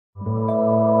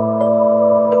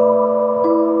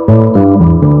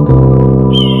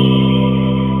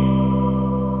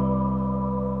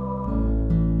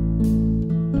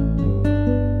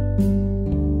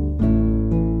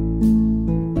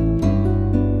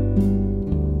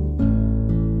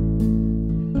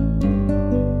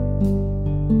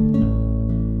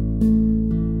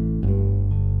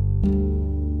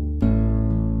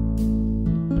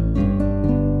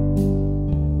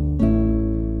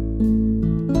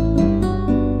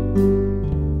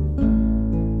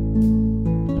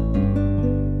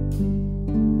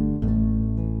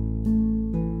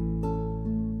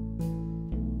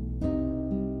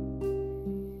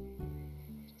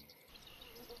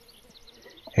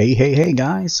Hey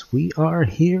guys, we are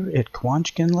here at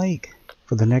Quanchkin Lake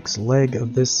for the next leg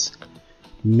of this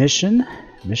mission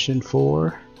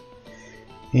 4,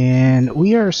 and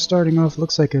we are starting off,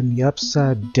 looks like, in the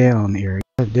upside down area.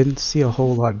 I didn't see a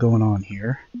whole lot going on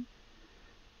here.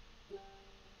 I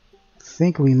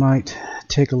think we might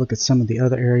take a look at some of the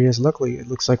other areas. Luckily it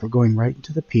looks like we're going right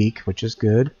into the peak, which is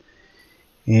good,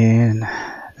 and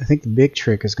I think the big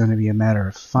trick is going to be a matter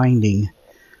of finding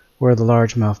where the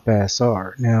largemouth bass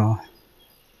are. Now,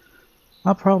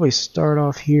 I'll probably start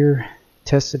off here,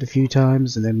 test it a few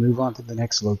times, and then move on to the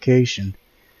next location.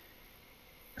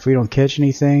 If we don't catch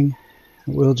anything,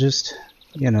 we'll just,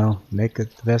 make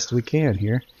it the best we can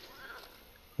here.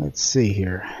 Let's see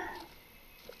here.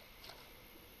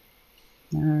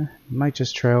 Might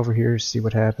just try over here, see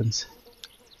what happens.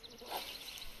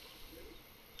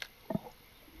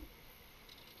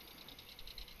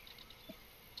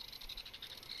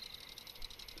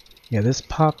 Yeah, this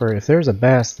popper, if there's a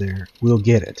bass there, we'll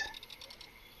get it.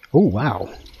 Oh,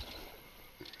 wow.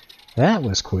 That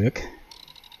was quick.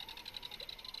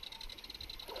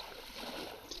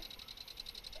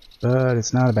 But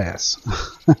it's not a bass.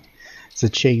 It's a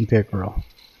chain pickerel.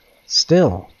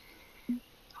 Still,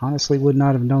 honestly would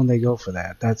not have known they go for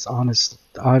that. That's honest.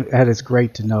 That is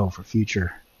great to know for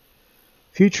future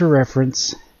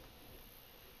reference.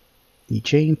 The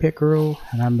chain pickerel,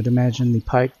 and I would imagine the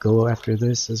pike, go after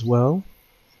this as well.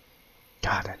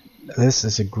 God, this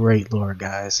is a great lure,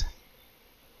 guys.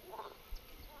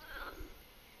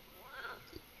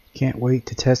 Can't wait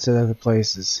to test it other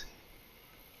places.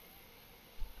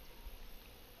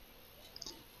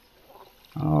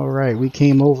 Alright, we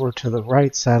came over to the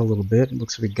right side a little bit. It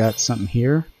looks like we got something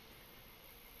here.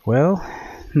 Well,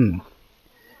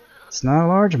 it's not a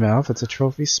largemouth, it's a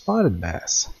trophy spotted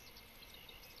bass.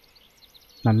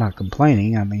 I'm not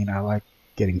complaining. I mean, I like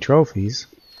getting trophies,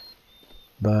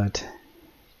 but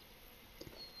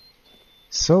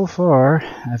so far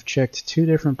I've checked 2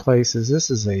 different places.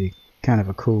 This is a kind of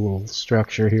a cool little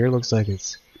structure here. Looks like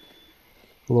it's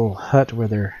a little hut where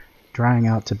they're drying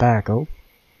out tobacco.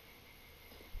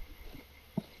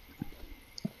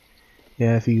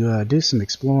 Yeah, if you do some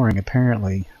exploring,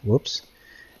 apparently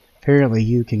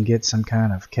you can get some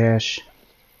kind of cash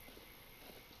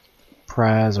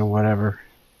prize or whatever.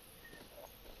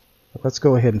 But let's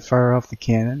go ahead and fire off the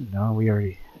cannon. No, we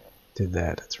already did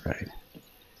that. That's right.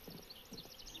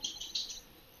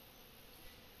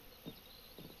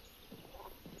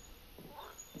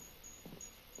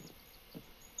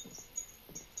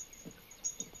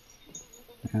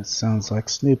 That sounds like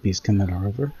Snoopy's coming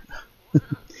over.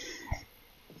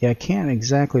 Yeah, I can't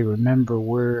exactly remember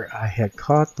where I had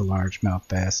caught the largemouth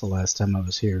bass the last time I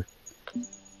was here.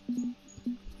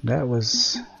 That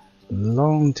was a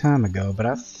long time ago, but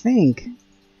I think,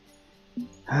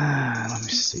 let me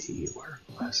see, where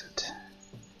was it?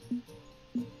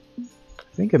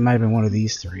 I think it might have been one of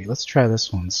these 3. Let's try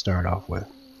this one to start off with.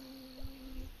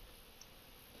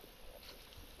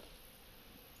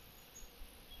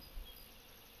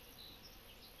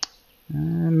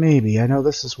 Maybe. I know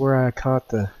this is where I caught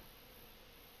the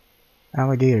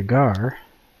alligator gar.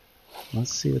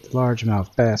 Let's see what the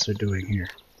largemouth bass are doing here,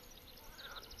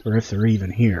 or if they're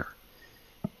even here.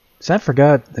 So I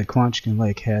forgot that Quanchkin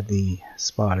Lake had the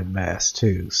spotted bass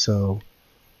too, so,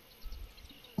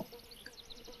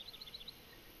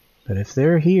 but if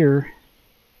they're here,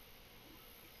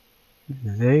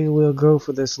 they will go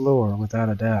for this lure without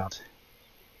a doubt.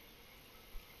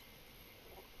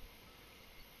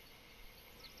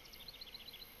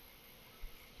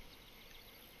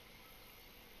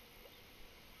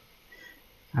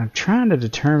 I'm trying to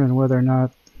determine whether or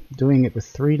not doing it with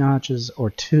 3 notches or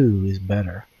 2 is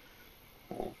better.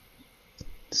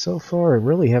 So far, I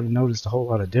really haven't noticed a whole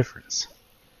lot of difference.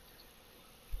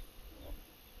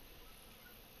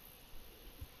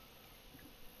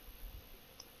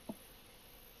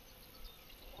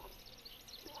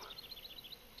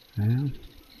 Well,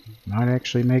 might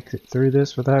actually make it through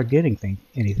this without getting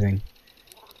anything.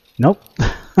 Nope.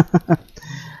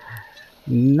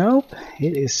 Nope.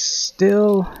 It is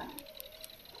still...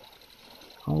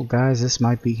 Oh, guys, this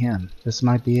might be him. This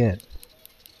might be it.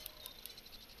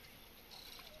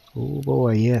 Oh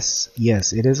boy, yes,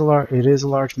 it is a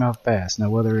largemouth bass. Now,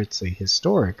 whether it's a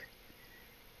historic,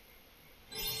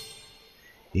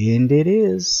 and it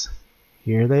is.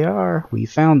 Here they are. We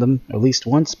found them. At least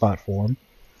one spot for them.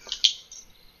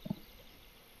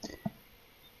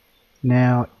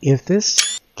 Now, if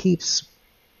this keeps,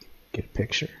 get a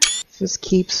picture. If this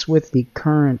keeps with the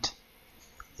current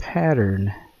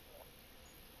pattern,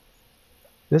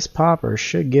 this popper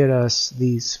should get us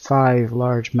these 5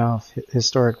 largemouth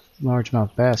historic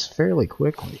largemouth bass fairly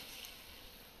quickly.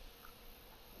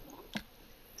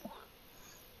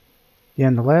 Yeah,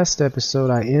 in the last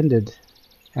episode I ended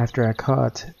after I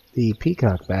caught the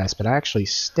peacock bass, but I actually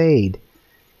stayed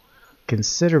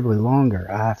considerably longer.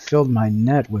 I filled my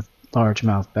net with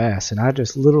largemouth bass, and I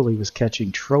just literally was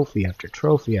catching trophy after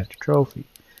trophy after trophy.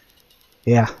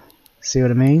 Yeah, see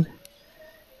what I mean?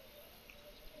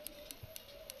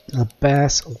 The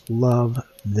bass love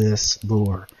this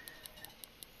lure.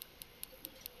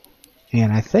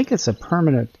 And I think it's a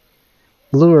permanent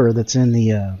lure that's in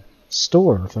the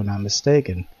store, if I'm not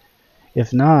mistaken.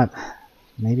 If not,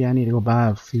 maybe I need to go buy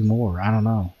a few more. I don't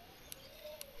know.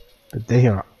 But they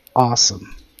are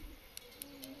awesome.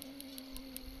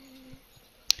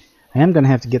 I am going to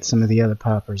have to get some of the other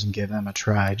poppers and give them a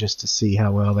try just to see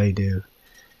how well they do.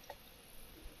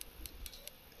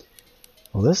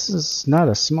 Well, this is not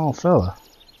a small fella.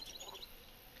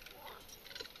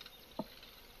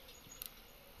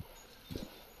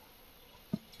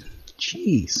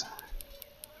 Jeez.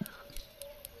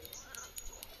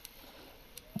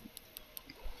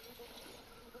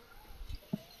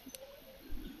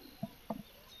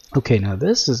 Okay, now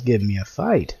this is giving me a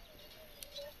fight.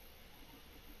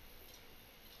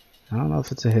 I don't know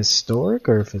if it's a historic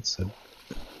or if it's a...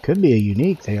 could be a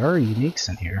unique. They are uniques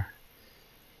in here.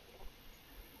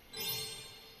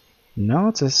 No,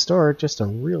 it's a historic, just a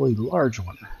really large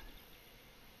one.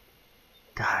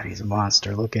 God, he's a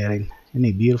monster. Look at him. Isn't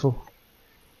he beautiful?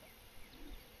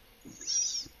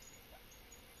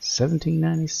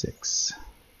 1796.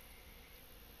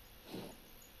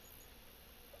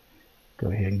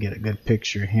 Go ahead and get a good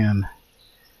picture of him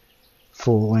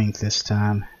full length this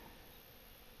time.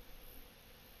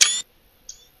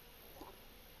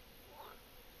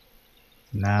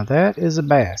 Now that is a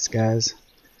bass, guys.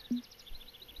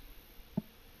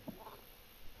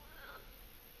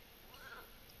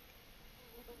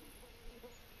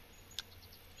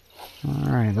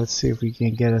 Alright, let's see if we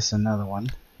can get us another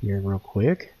one here real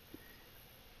quick.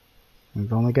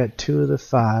 We've only got 2 of the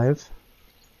 5.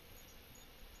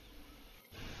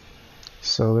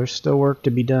 So there's still work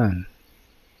to be done.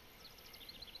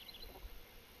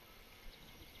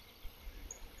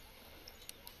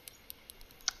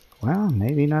 Well,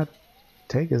 maybe not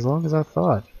take as long as I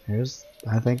thought.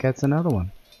 I think that's another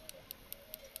one.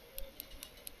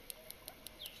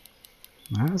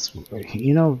 That's,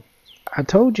 you know, I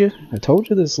told you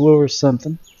this lure is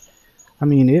something. I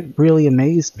mean, it really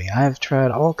amazed me. I've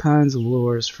tried all kinds of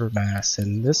lures for bass,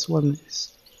 and this one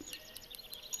is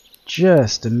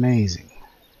just amazing.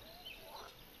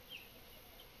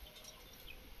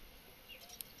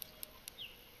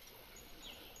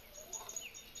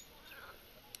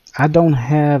 I don't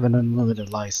have an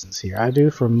unlimited license here. I do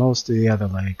for most of the other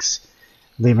lakes,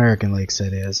 the American lakes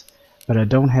that is, but I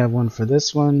don't have one for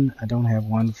this one. I don't have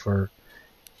one for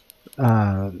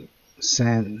I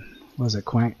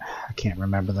can't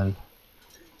remember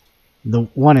the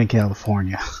one in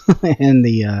California and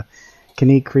the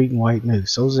Kennebec Creek and White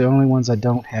Moose. Those are the only ones I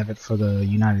don't have it for the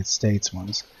United States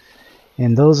ones,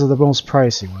 and those are the most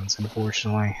pricey ones,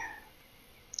 unfortunately.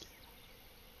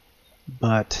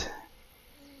 But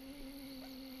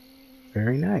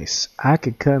very nice. I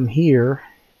could come here,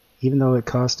 even though it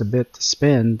cost a bit to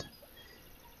spend,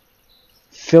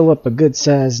 fill up a good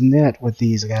sized net with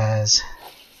these guys,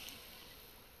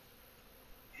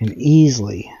 and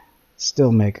easily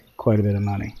still make quite a bit of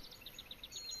money.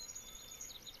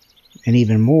 And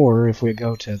even more if we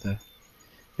go to the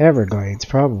Everglades,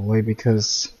 probably,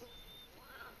 because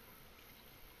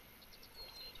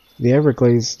the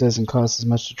Everglades doesn't cost as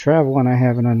much to travel and I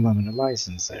have an unlimited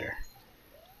license there.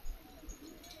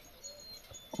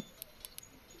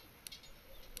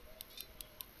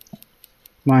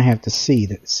 Might have to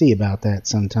see about that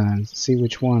sometimes. See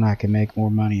which one I can make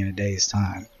more money in a day's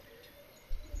time.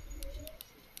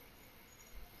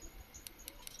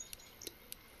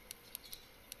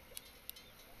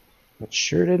 But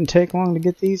sure didn't take long to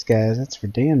get these guys. That's for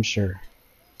damn sure.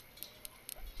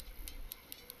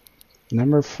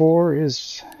 Number 4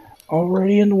 is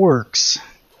already in the works.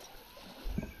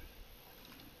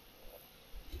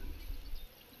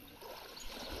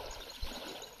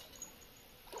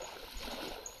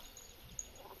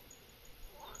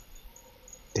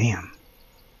 Damn.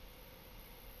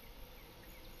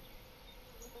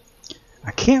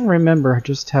 I can't remember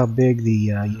just how big the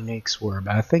uniques were,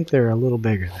 but I think they're a little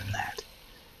bigger than that.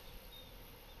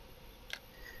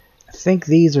 I think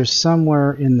these are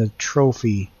somewhere in the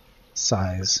trophy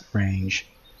size range.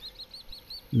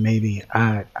 Maybe.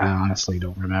 I honestly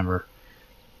don't remember.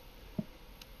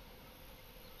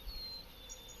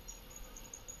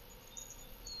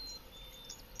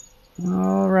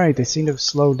 All Alright, they seem to have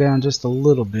slowed down just a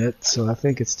little bit, so I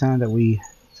think it's time that we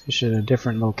fish at a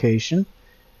different location.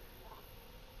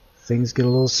 Things get a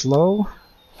little slow.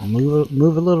 Move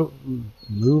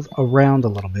around a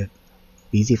little bit.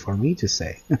 Easy for me to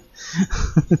say.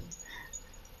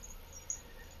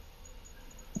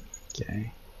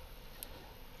 Okay.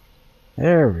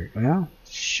 There we go. Well,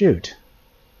 shoot.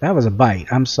 That was a bite.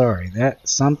 I'm sorry. That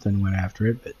something went after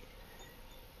it, but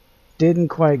didn't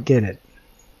quite get it.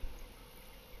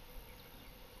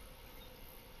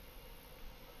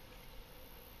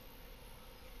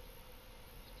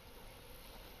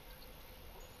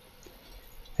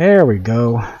 There we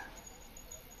go.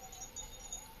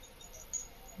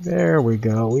 There we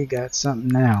go. We got something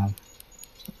now.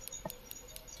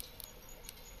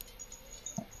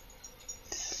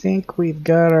 Think we've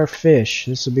got our fish.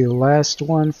 This will be the last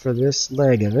one for this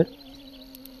leg of it.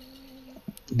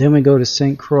 Then we go to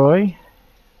Saint Croix.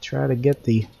 Try to get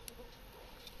the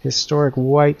historic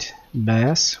white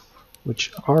bass,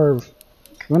 which are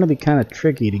going to be kind of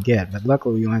tricky to get, but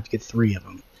luckily we only have to get 3 of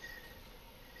them.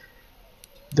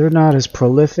 They're not as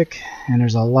prolific, and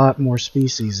there's a lot more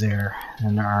species there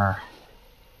than there are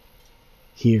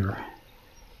here.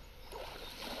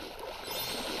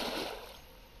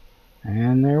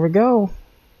 And there we go.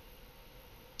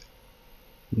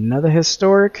 Another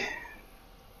historic.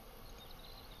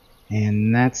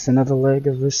 And that's another leg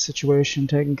of this situation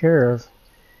taken care of.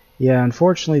 Yeah,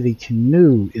 unfortunately the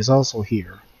canoe is also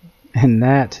here. And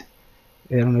that,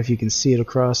 I don't know if you can see it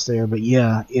across there, but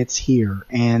yeah, it's here.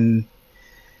 And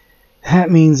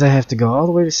that means I have to go all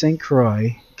the way to Saint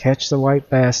Croix, catch the white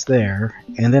bass there,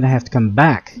 and then I have to come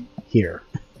back here,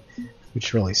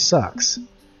 which really sucks.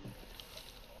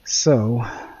 So,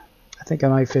 I think I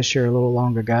might fish here a little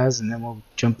longer, guys, and then we'll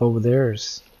jump over there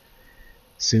as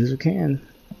soon as we can.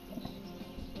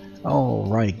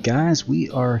 Alright, guys, we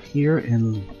are here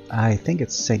in, I think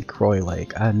it's Saint Croix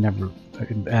Lake. I'm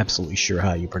absolutely sure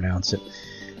how you pronounce it.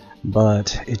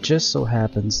 But it just so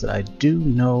happens that I do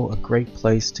know a great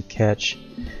place to catch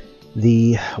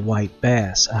the white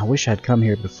bass. I wish I'd come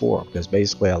here before, because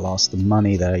basically I lost the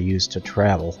money that I used to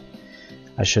travel.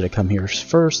 I should have come here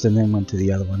first and then went to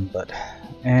the other one, but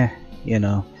you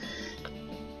know,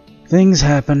 things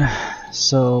happen.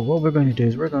 So what we're going to do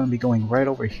is we're going to be going right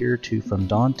over here to From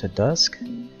Dawn to Dusk,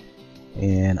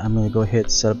 and I'm going to go ahead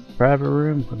and set up a private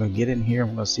room. We're going to get in here and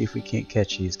we're going to see if we can't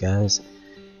catch these guys.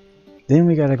 Then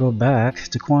we got to go back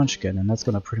to Quanchkin, and that's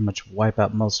going to pretty much wipe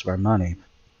out most of our money.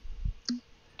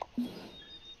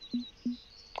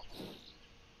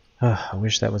 I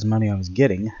wish that was money I was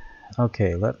getting.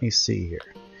 Okay, let me see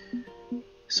here.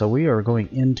 So we are going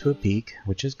into a peak,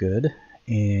 which is good,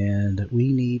 and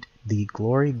we need the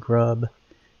Glory Grub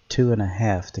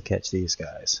 2.5 to catch these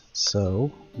guys.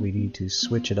 So we need to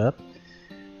switch it up.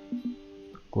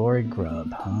 Glory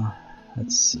Grub, huh?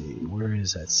 Let's see, where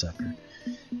is that sucker?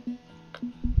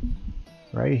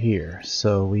 Right here.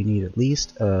 So we need at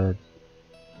least a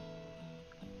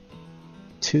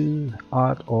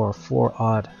 2/0 or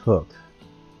 4/0 hook.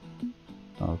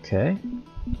 Okay,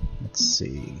 let's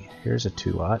see. Here's a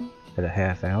 2/0 at a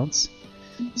 1/2 ounce.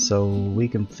 So we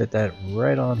can fit that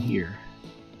right on here.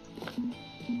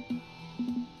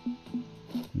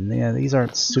 And yeah, these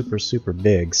aren't super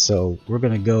big, so we're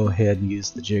going to go ahead and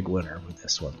use the jig winner with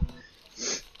this one.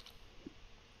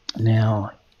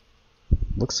 Now,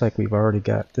 looks like we've already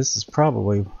got, this is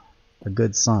probably a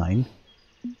good sign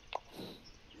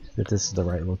that this is the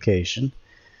right location.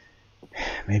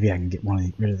 Maybe I can get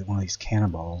rid of one of these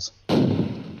cannonballs.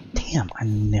 Damn, I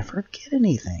never get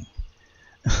anything.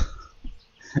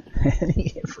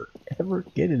 I ever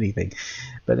get anything.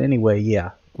 But anyway,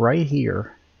 yeah, right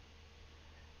here,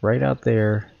 right out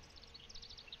there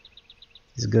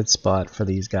is a good spot for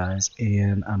these guys,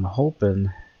 and I'm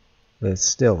hoping that it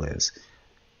still is.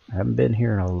 I haven't been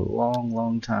here in a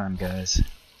long time, guys.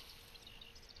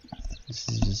 This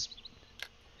is just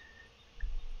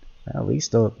at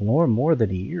least more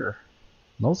than a year.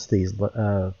 Most of these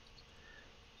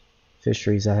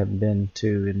fisheries I haven't been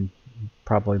to in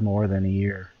probably more than a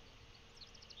year.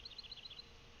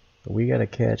 But we gotta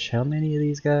catch how many of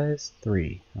these guys?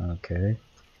 3. Okay.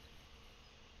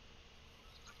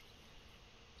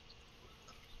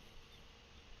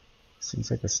 Seems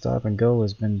like the stop and go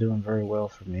has been doing very well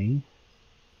for me.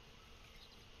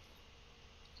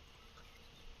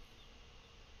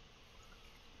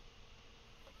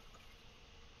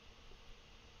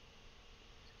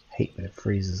 Hate when it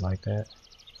freezes like that.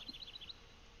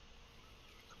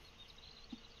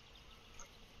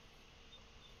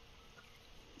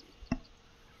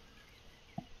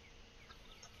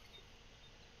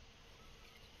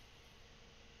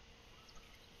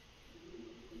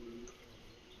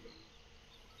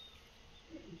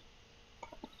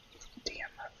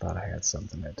 Thought I had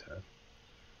something that time.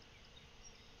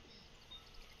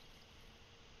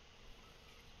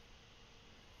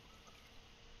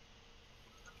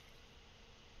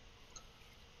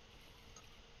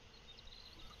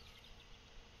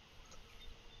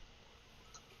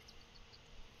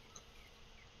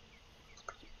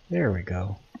 There we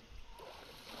go.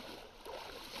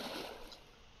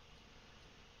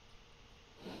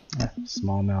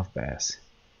 Smallmouth bass.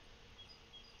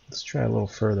 Let's try a little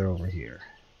further over here.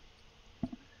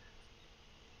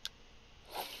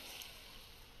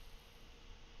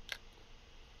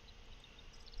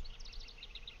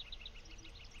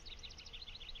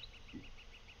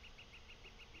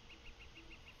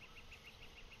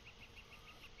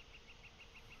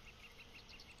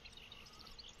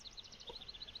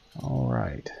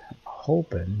 Alright, I'm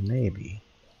hoping maybe.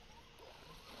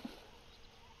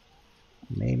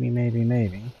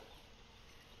 Maybe.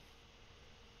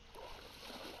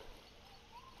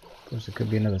 Of course, it could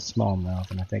be another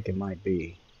smallmouth, and I think it might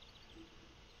be.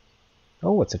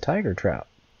 Oh, it's a tiger trout.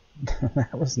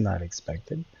 That was not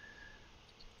expected.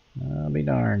 I'll be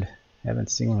darned.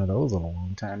 Haven't seen one of those in a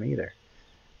long time either.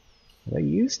 They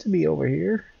used to be over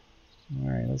here.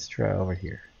 Alright, let's try over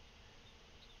here.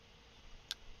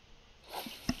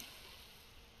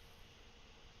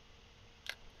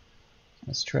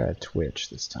 Let's try a twitch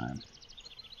this time.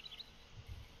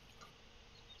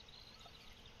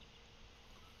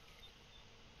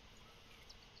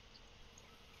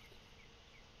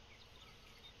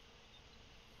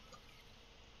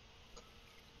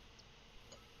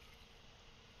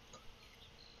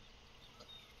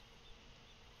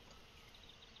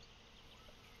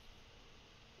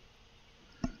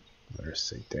 Better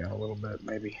sink down a little bit,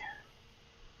 maybe.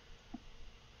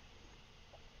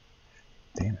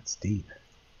 Damn, it's deep.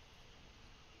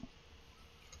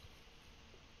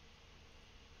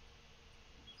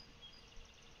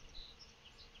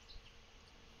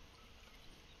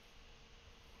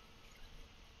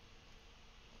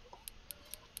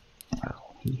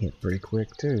 Wow, he hit pretty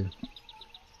quick too.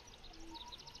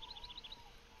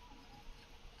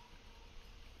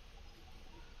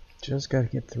 Just gotta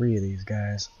get 3 of these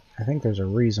guys. I think there's a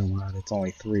reason why it's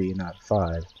only 3, not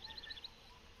 5.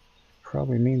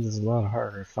 Probably means it's a lot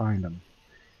harder to find them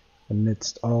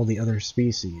amidst all the other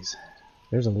species.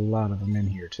 There's a lot of them in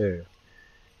here too.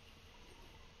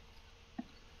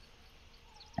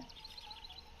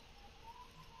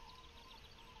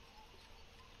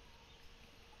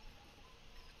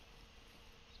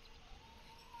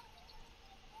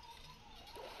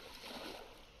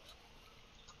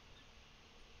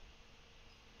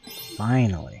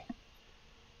 Finally.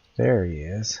 There he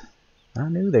is. I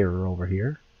knew they were over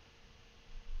here.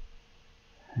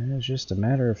 It was just a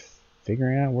matter of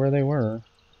figuring out where they were.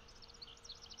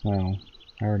 Well,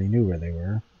 I already knew where they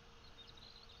were.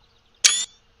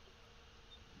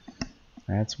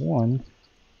 That's one.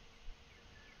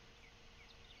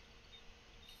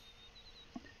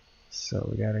 So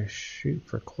we gotta shoot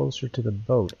for closer to the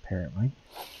boat, apparently.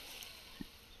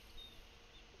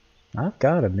 I've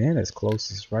got him in as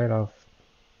close as right off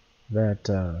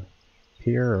that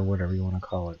pier or whatever you want to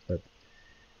call it, but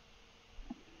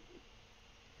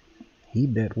he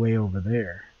bit way over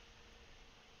there.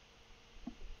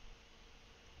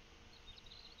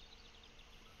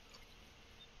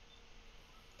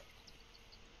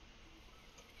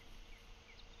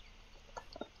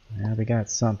 Yeah, they got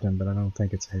something, but I don't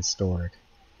think it's historic.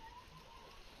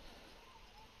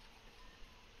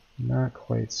 Not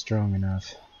quite strong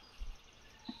enough.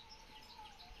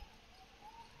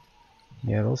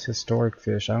 Yeah, those historic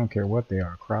fish, I don't care what they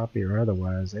are, crappie or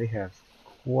otherwise, they have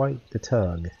quite the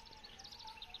tug.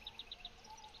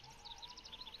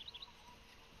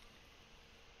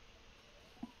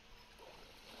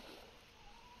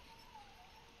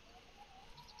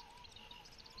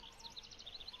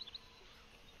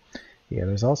 Yeah,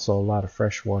 there's also a lot of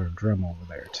freshwater drum over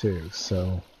there too,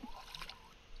 so...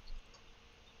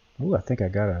 Ooh, I think I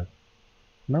got a...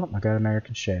 Nope, I got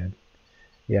American shad.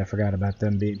 Yeah, I forgot about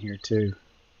them being here too.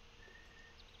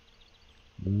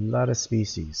 A lot of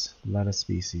species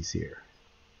here.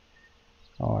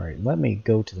 Alright, let me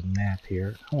go to the map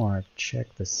here. I want to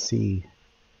check to see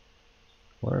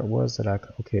where it was that I...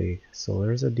 Okay, so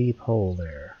there's a deep hole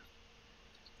there.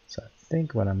 So I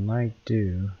think what I might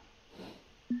do...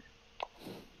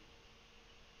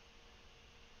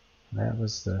 That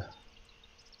was the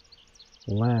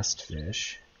last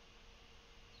fish.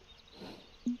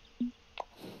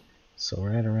 So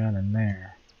right around in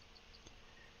there.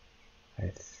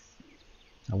 I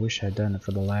wish I'd done it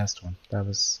for the last one. That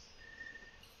was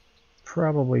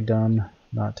probably dumb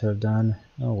not to have done.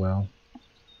 Oh well.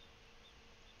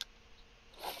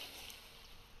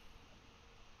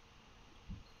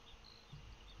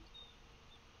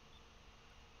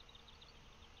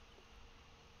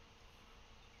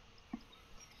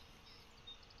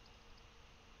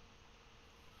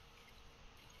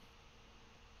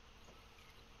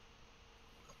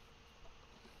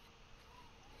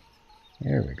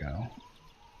 There we go.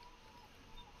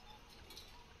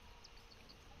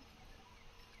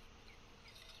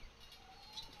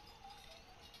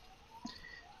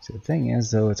 So the thing is,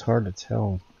 though, it's hard to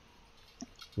tell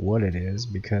what it is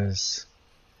because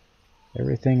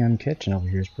everything I'm catching over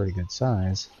here is pretty good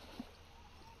size.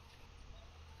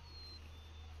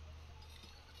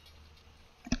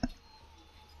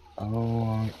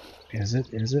 Oh, is it?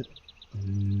 Is it?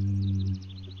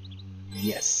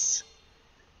 Yes.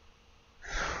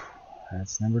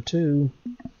 That's number 2.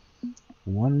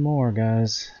 One more,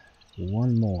 guys.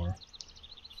 One more.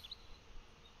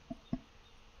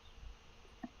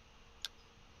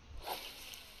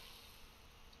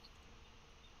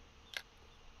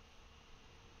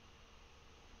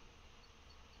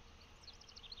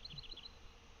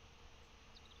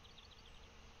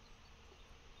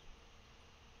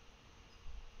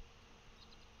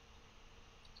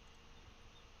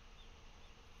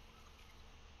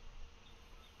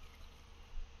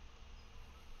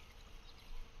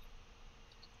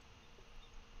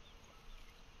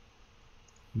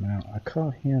 Now, I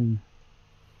caught him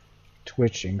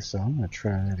twitching, so I'm going to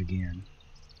try that again.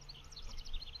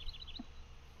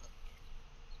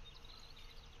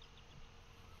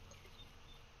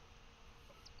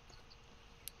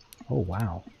 Oh,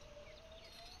 wow.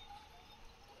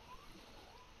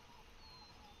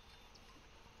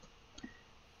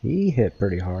 He hit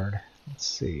pretty hard. Let's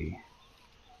see.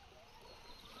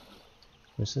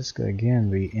 This could again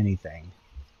be anything.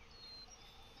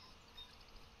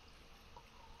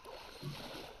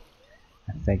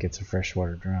 I think it's a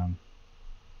freshwater drum.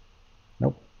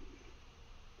 Nope.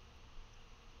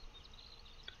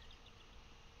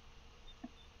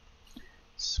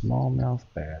 Smallmouth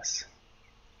bass.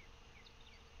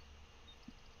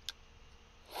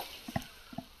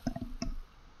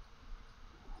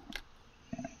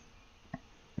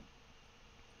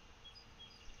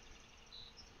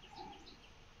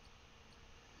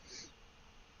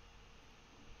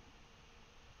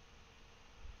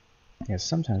 Yeah,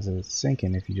 sometimes if it's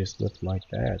sinking, if you just lift like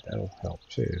that, that'll help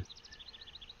too.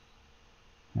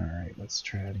 Alright, let's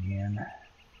try it again.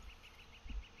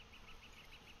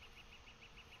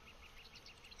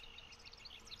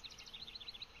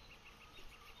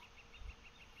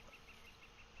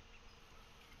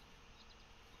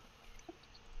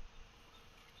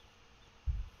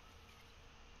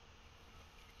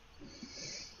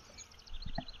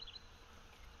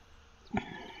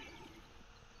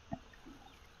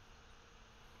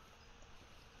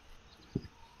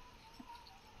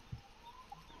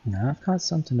 Now I've caught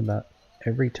something about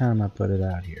every time I put it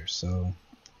out here, so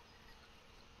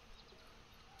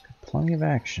got plenty of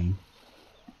action.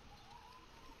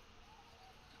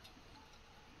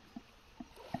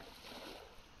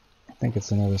 I think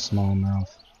it's another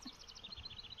smallmouth.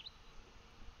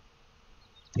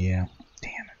 Yeah,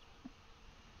 damn it.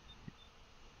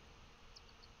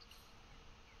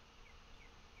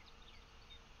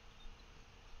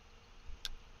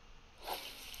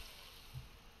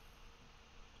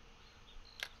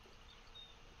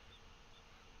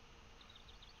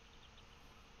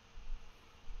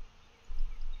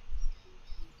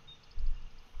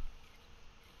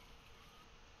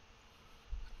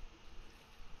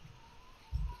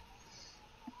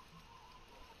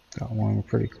 Got one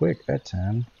pretty quick that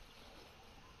time.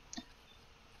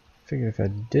 Figured if I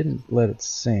didn't let it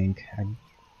sink, I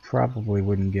probably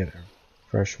wouldn't get a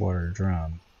freshwater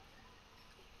drum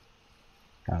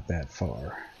out that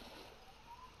far.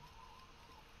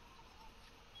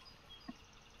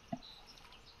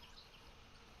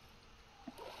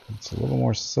 It's a little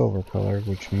more silver colored,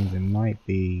 which means it might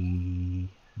be...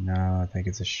 No, I think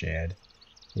it's a shad.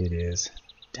 It is.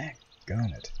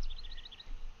 Daggone it.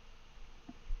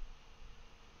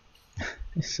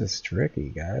 This is tricky,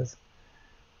 guys.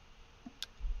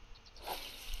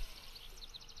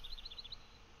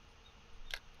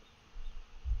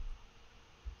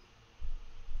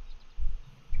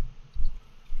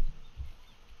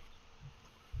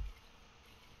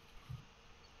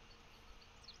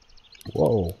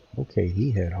 Whoa, okay,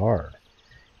 he hit hard.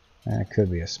 That could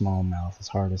be a smallmouth as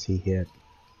hard as he hit.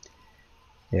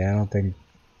 Yeah, I don't think...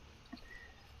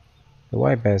 The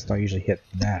white bass don't usually hit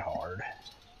that hard.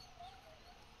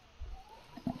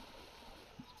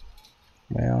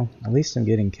 Well, at least I'm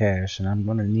getting cash, and I'm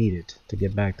going to need it to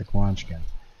get back to Quanchkin.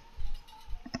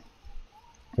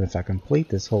 But if I complete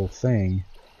this whole thing,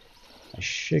 I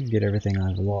should get everything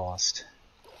I've lost.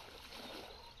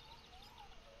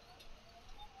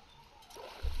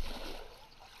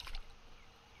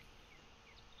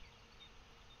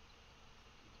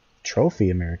 Trophy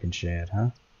American shad, huh?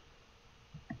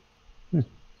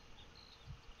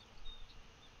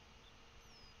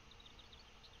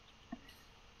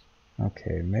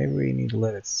 Okay, maybe we need to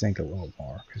let it sink a little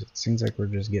more, because it seems like we're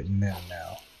just getting them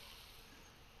now.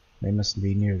 They must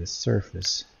be near the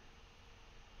surface.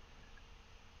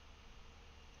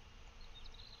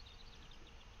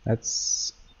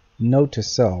 That's note to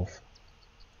self.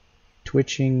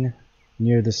 Twitching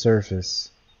near the surface.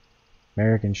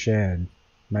 American shad.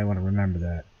 Might want to remember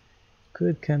that.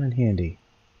 Could come in handy.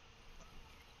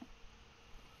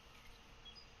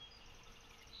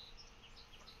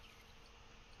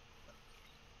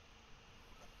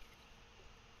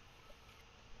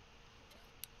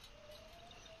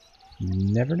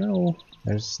 You never know.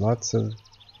 There's lots of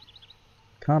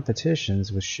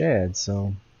competitions with shad,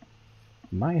 so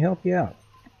it might help you out.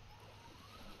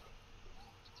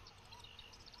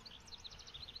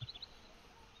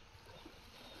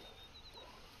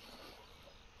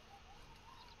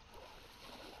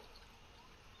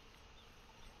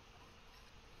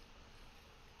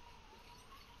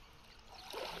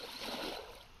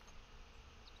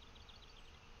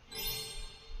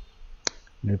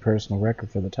 New personal record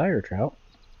for the tiger trout.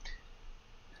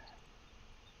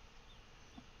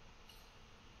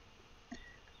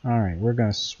 Alright, we're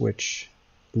going to switch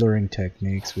luring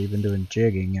techniques. We've been doing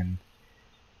jigging, and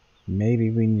maybe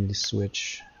we need to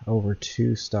switch over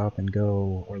to stop and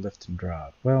go or lift and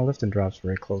drop. Well, lift and drop's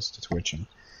very close to twitching,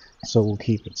 so we'll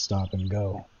keep it stop and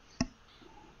go.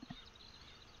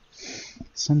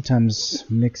 Sometimes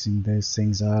mixing those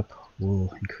things up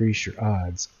will increase your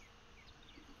odds.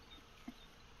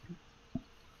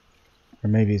 Or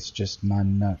maybe it's just my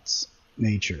nuts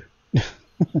nature.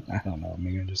 I don't know,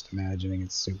 maybe I'm just imagining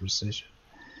it's superstition.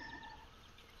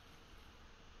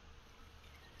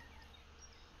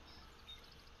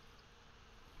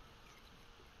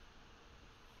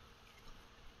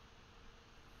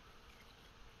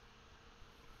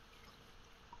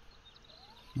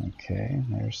 Okay,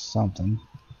 there's something.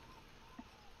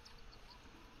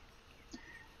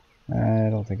 I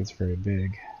don't think it's very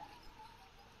big.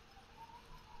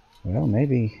 Well,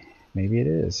 maybe it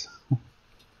is.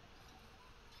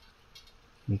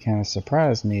 He kind of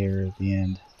surprised me here at the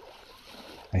end.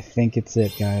 I think it's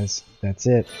it, guys. That's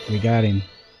it. We got him.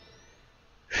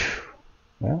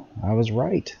 Well, I was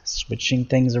right. Switching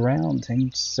things around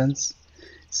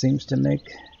seems to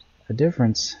make a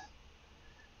difference.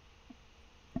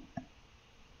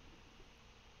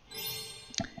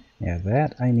 Yeah,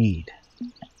 that I need.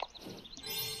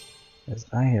 As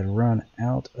I had run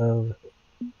out of...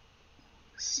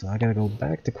 So I gotta go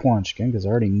back to Quanchkin, because I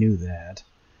already knew that.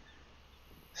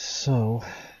 So,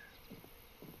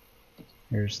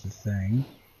 here's the thing.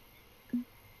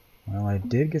 Well, I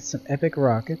did get some epic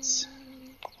rockets.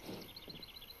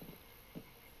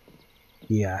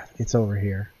 Yeah, it's over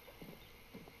here.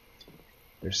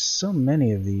 There's so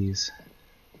many of these.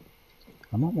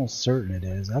 I'm almost certain it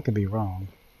is. I could be wrong.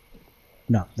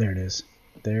 No, there it is.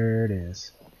 There it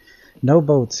is. No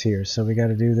boats here, so we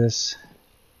gotta do this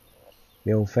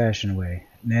the old-fashioned way.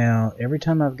 Now, every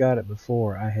time I've got it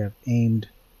before, I have aimed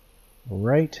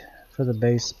right for the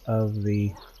base of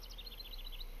the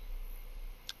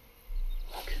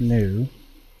canoe.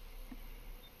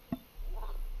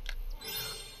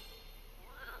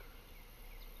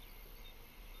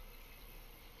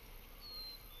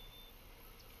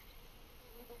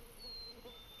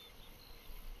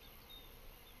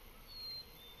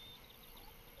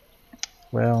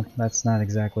 Well, that's not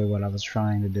exactly what I was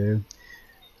trying to do.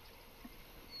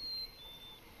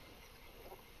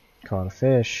 Caught a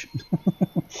fish.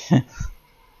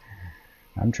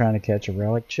 I'm trying to catch a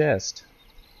Relic Chest.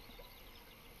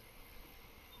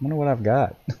 I wonder what I've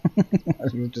got.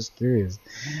 I'm just curious.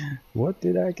 What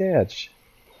did I catch?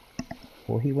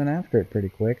 Well, he went after it pretty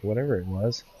quick, whatever it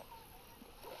was.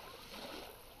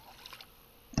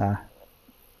 Ah,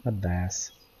 a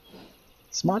bass.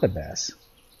 Spotted bass.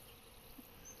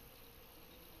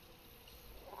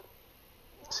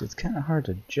 So it's kind of hard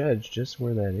to judge just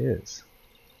where that is.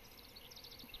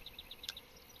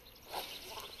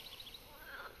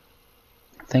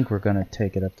 I think we're going to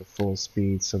take it up to full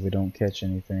speed so we don't catch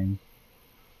anything.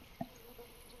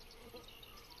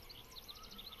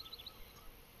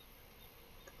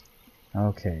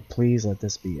 Okay, please let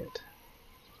this be it.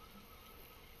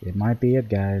 It might be it,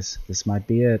 guys. This might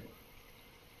be it.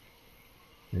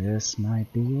 This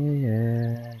might be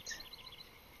it.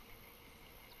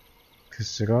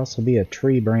 Because there could also be a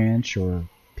tree branch or a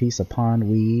piece of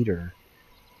pondweed or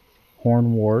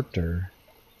hornwort or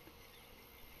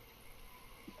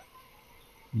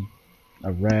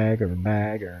a rag or a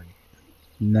bag or...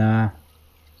 Nah.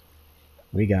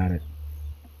 We got it.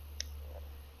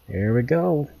 There we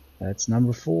go. That's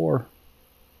number 4.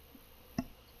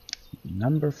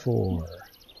 Number 4.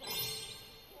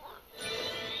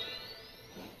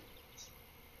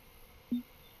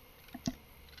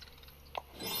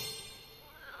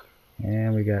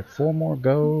 we got 4 more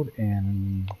gold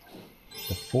and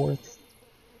the 4th.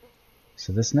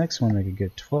 So this next one I could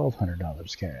get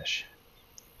 $1,200 cash.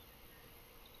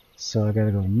 So I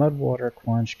gotta go to Mudwater,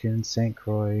 Quanchkin, Saint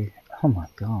Croix. Oh my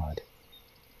god.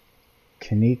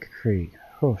 Canique Creek.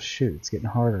 Oh shoot, it's getting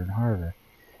harder and harder.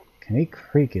 Canique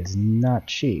Creek is not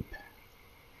cheap.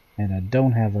 And I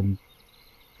don't have an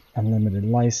unlimited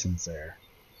license there.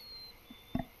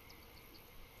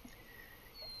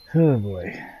 Oh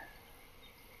boy.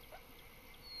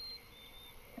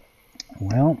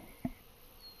 Well,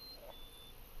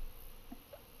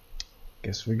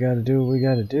 guess we gotta do what we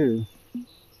gotta do.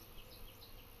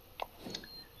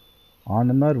 On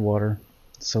the Mudwater,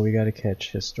 so we gotta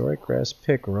catch historic grass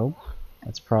pickerel.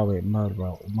 That's probably at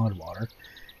Mudwater.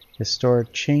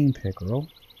 Historic chain pickerel.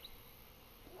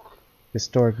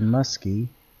 Historic muskie.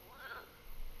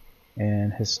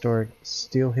 And historic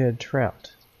steelhead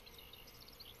trout.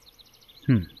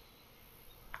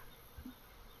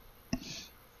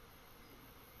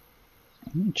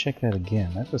 Let me check that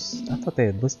again. I thought they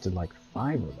had listed like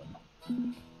 5 of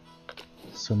them.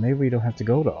 So maybe we don't have to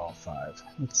go to all 5.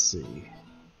 Let's see.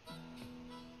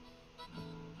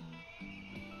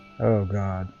 Oh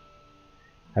god.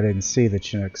 I didn't see the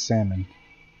Chinook salmon.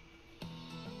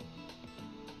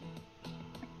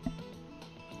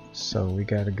 So we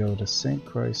gotta go to Saint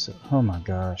Croix. Oh my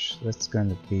gosh, that's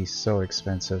gonna be so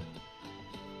expensive.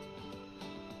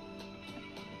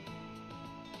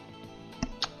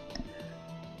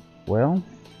 Well,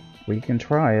 we can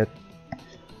try it.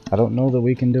 I don't know that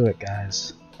we can do it,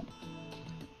 guys.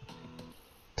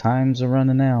 Times are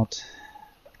running out.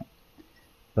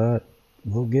 But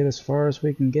we'll get as far as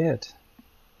we can get.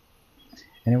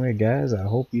 Anyway, guys, I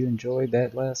hope you enjoyed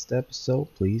that last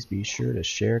episode. Please be sure to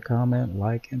share, comment,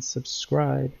 like, and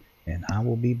subscribe. And I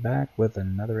will be back with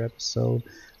another episode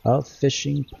of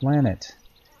Fishing Planet.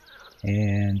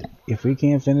 And if we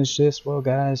can't finish this, well,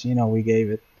 guys, you know, we gave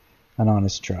it an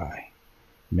honest try.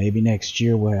 Maybe next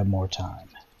year we'll have more time.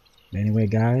 Anyway,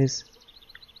 guys,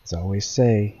 as I always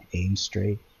say, aim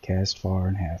straight, cast far,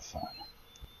 and have fun.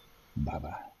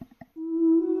 Bye-bye.